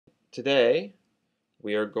Today,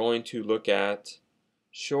 we are going to look at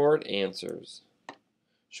short answers.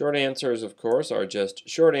 Short answers, of course, are just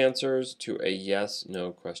short answers to a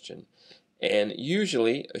yes/no question. And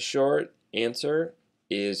usually, a short answer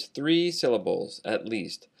is 3 syllables at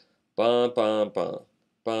least. Bum, bum, bum.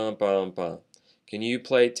 Bum, bum, bum. Can you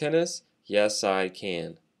play tennis? Yes, I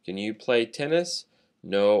can. Can you play tennis?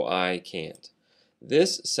 No, I can't.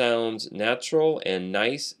 This sounds natural and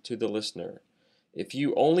nice to the listener. If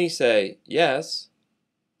you only say yes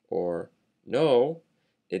or no,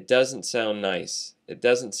 it doesn't sound nice. It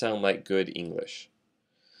doesn't sound like good English.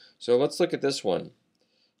 So let's look at this one.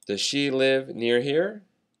 Does she live near here?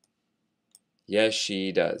 Yes,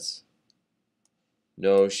 she does.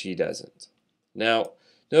 No, she doesn't. Now,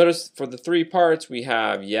 notice for the 3 parts we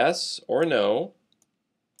have yes or no,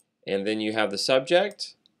 and then you have the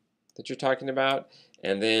subject that you're talking about,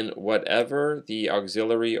 and then whatever the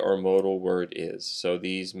auxiliary or modal word is. So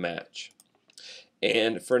these match.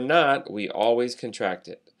 And for not, we always contract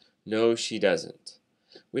it. No, she doesn't.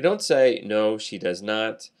 We don't say no, she does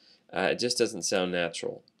not. It just doesn't sound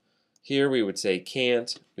natural. Here we would say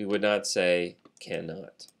can't. We would not say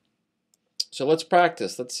cannot. So let's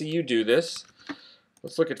practice. Let's see you do this.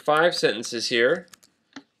 Let's look at 5 sentences here.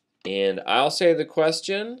 And I'll say the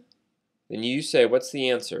question, then you say what's the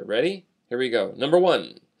answer. Ready? Here we go. Number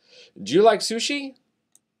 1. Do you like sushi?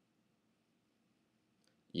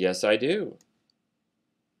 Yes, I do.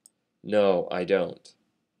 No, I don't.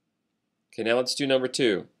 Okay, now let's do number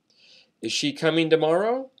 2. Is she coming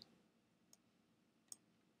tomorrow?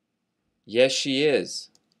 Yes, she is.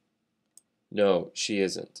 No, she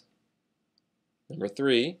isn't. Number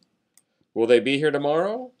 3. Will they be here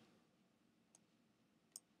tomorrow?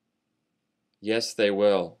 Yes, they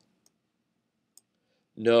will.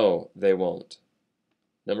 No, they won't.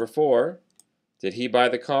 Number 4. Did he buy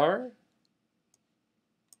the car?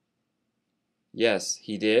 Yes,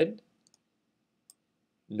 he did.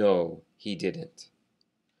 No, he didn't.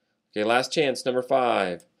 Okay, last chance, number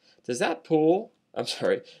 5. Does that hotel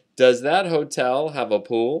have a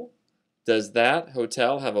pool? Does that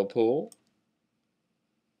hotel have a pool?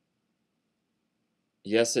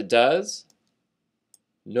 Yes, it does.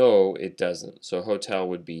 No, it doesn't. So hotel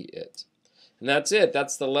would be it. And that's it.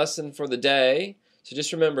 That's the lesson for the day. So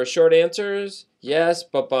just remember, short answers, yes,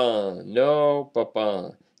 ba-ba, no,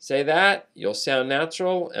 ba-ba. Say that, you'll sound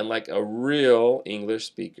natural and like a real English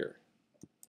speaker.